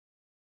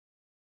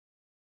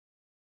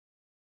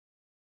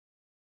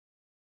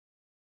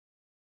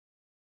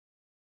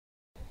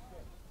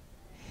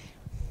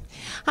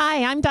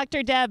Hi, I'm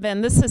Dr. Deb,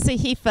 and this is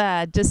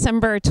Sahifa,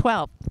 December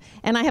 12th.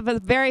 And I have a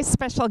very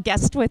special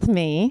guest with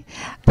me,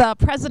 the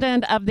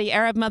president of the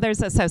Arab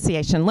Mothers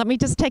Association. Let me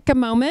just take a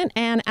moment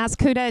and ask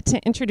Huda to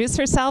introduce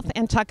herself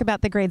and talk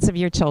about the grades of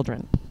your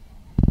children.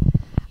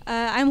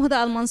 I'm Huda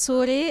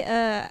Al-Mansouri,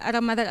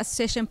 Arab Mother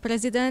Association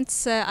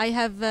President. I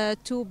have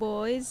two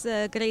boys,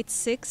 grade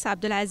 6,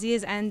 Abdul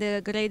Aziz,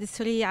 and grade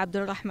 3,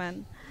 Abdul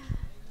Rahman.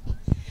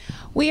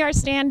 We are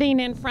standing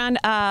in front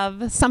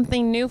of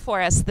something new for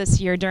us this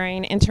year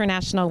during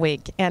International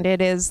Week, and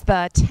it is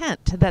the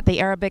tent that the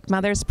Arabic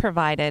mothers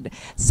provided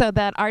so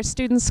that our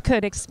students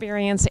could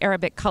experience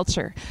Arabic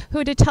culture.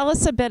 Huda, tell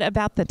us a bit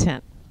about the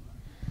tent.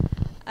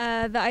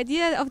 The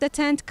idea of the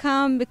tent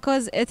come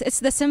because it's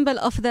the symbol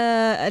of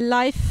the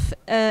life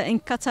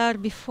in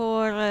Qatar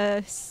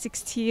before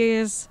 60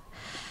 years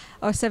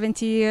or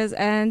 70 years,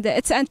 and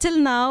it's until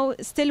now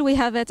still we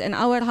have it in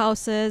our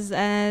houses.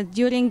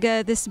 During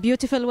this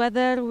beautiful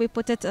weather, we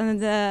put it in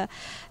the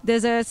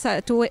deserts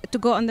to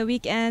go on the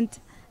weekend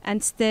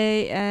and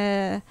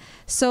stay.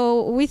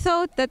 So we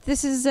thought that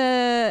this is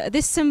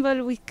this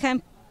symbol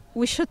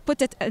we should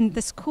put it in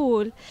the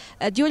school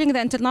during the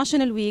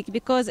International Week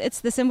because it's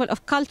the symbol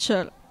of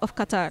culture of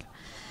Qatar.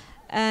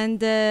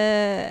 And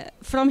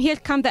from here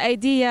come the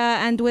idea,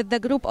 and with the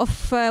group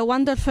of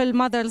wonderful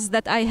mothers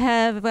that I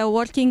have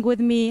working with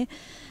me,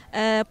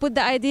 put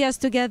the ideas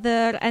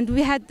together, and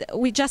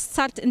we just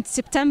started in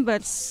September,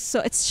 so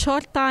it's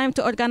short time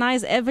to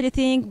organize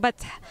everything, but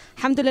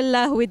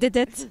alhamdulillah we did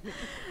it.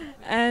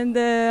 And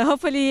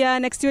hopefully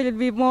next year it will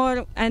be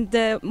more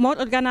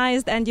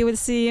organized, and you will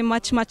see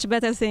much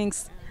better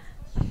things.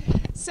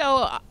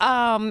 So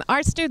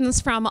our students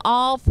from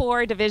all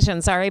 4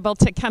 divisions are able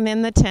to come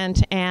in the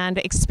tent and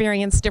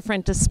experience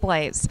different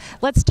displays.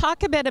 Let's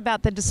talk a bit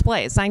about the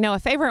displays. I know a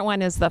favorite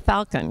one is the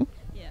falcon.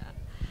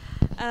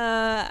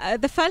 Yeah.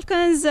 The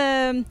falcons,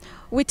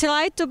 we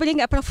tried to bring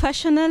a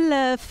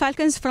professional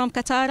falcons from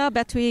Qatar,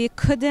 but we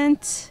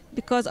couldn't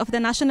because of the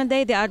National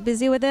Day. They are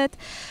busy with it.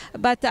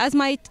 But as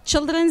my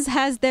children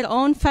has their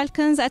own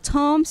falcons at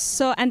home,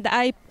 and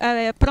I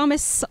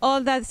promise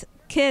all that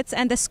kids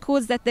and the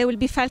schools that there will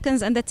be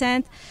falcons in the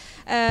tent.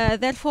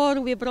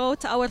 Therefore, we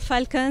brought our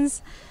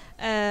falcons,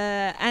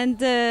 and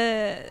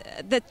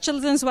the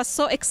children was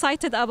so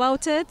excited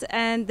about it,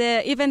 and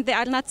even they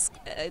are not,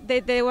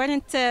 they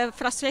weren't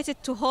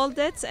frustrated to hold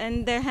it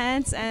in their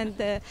hands, and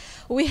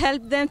we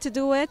helped them to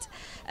do it.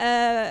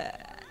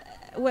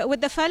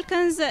 With the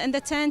falcons in the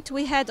tent,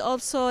 we had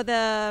also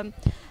the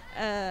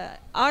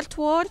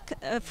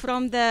artwork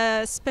from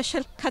the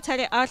special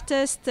Qatari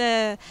artist,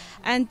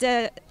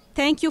 and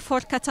thank you for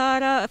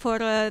Qatar for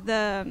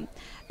the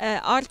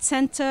art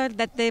center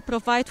that they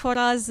provide for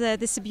us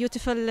these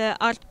beautiful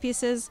art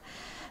pieces.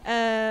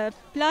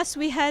 Plus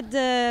we had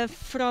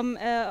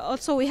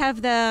also we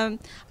have the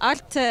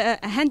art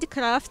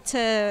handicraft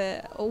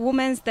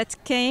women that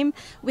came.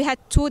 We had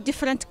 2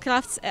 different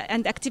crafts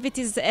and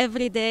activities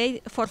every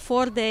day for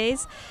 4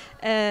 days,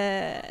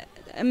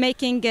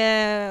 making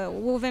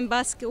woven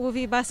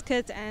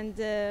basket and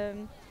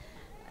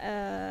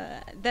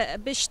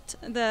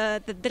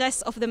the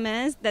dress of the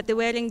men that they're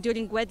wearing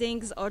during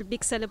weddings or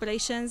big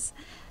celebrations,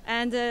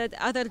 and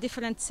other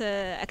different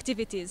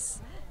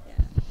activities.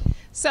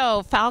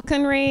 So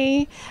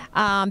falconry,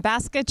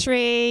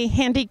 basketry,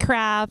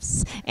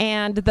 handicrafts,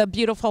 and the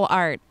beautiful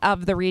art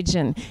of the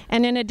region.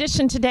 And in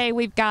addition, today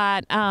we've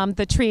got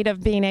the treat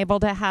of being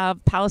able to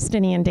have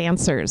Palestinian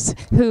dancers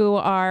who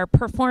are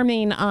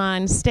performing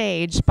on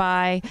stage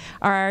by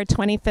our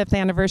 25th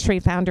anniversary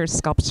founders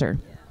sculpture.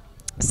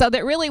 So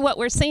that really what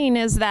we're seeing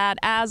is that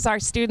as our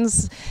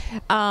students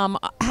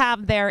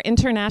have their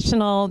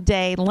International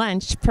Day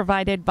lunch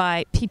provided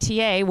by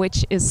PTA,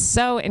 which is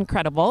so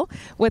incredible,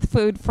 with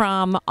food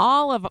from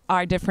all of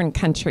our different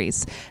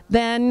countries,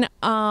 then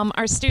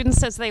our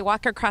students, as they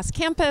walk across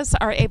campus,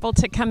 are able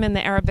to come in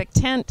the Arabic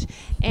tent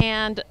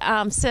and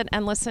sit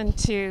and listen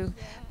to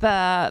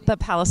the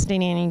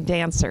Palestinian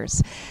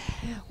dancers.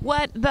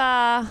 What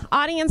the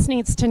audience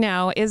needs to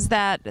know is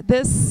that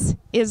this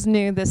is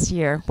new this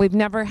year. We've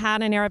never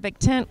had an Arabic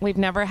tent, we've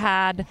never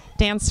had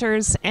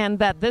dancers, and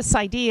that this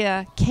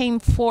idea came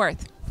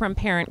forth from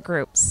parent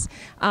groups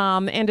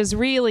and is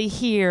really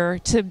here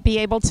to be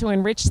able to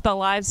enrich the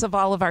lives of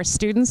all of our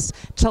students,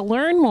 to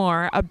learn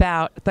more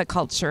about the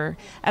culture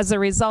as a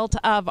result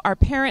of our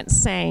parents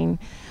saying,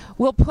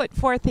 we'll put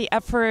forth the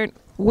effort,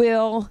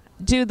 we'll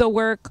do the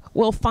work,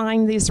 we'll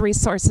find these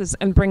resources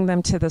and bring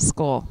them to the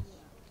school.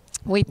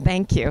 We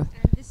thank you.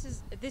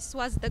 This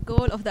was the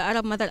goal of the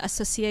Arab Mother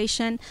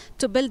Association,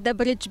 to build the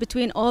bridge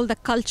between all the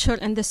culture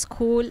in the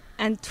school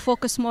and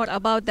focus more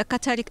about the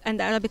Qatari and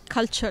Arabic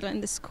culture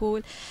in the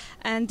school.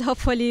 And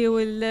hopefully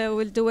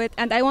we'll do it.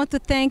 And I want to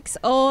thank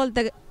all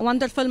the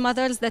wonderful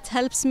mothers that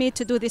helps me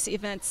to do these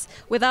events.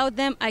 Without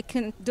them, I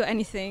can't do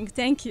anything.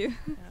 Thank you.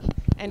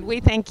 And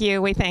we thank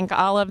you. We thank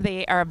all of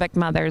the Arabic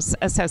Mothers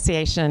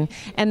Association.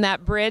 And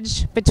that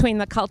bridge between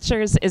the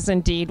cultures is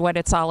indeed what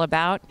it's all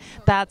about.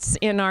 That's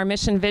in our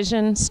mission,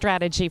 vision,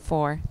 strategy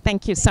 4.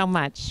 Thank you so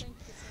much.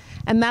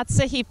 And that's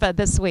Sahifa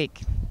this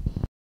week.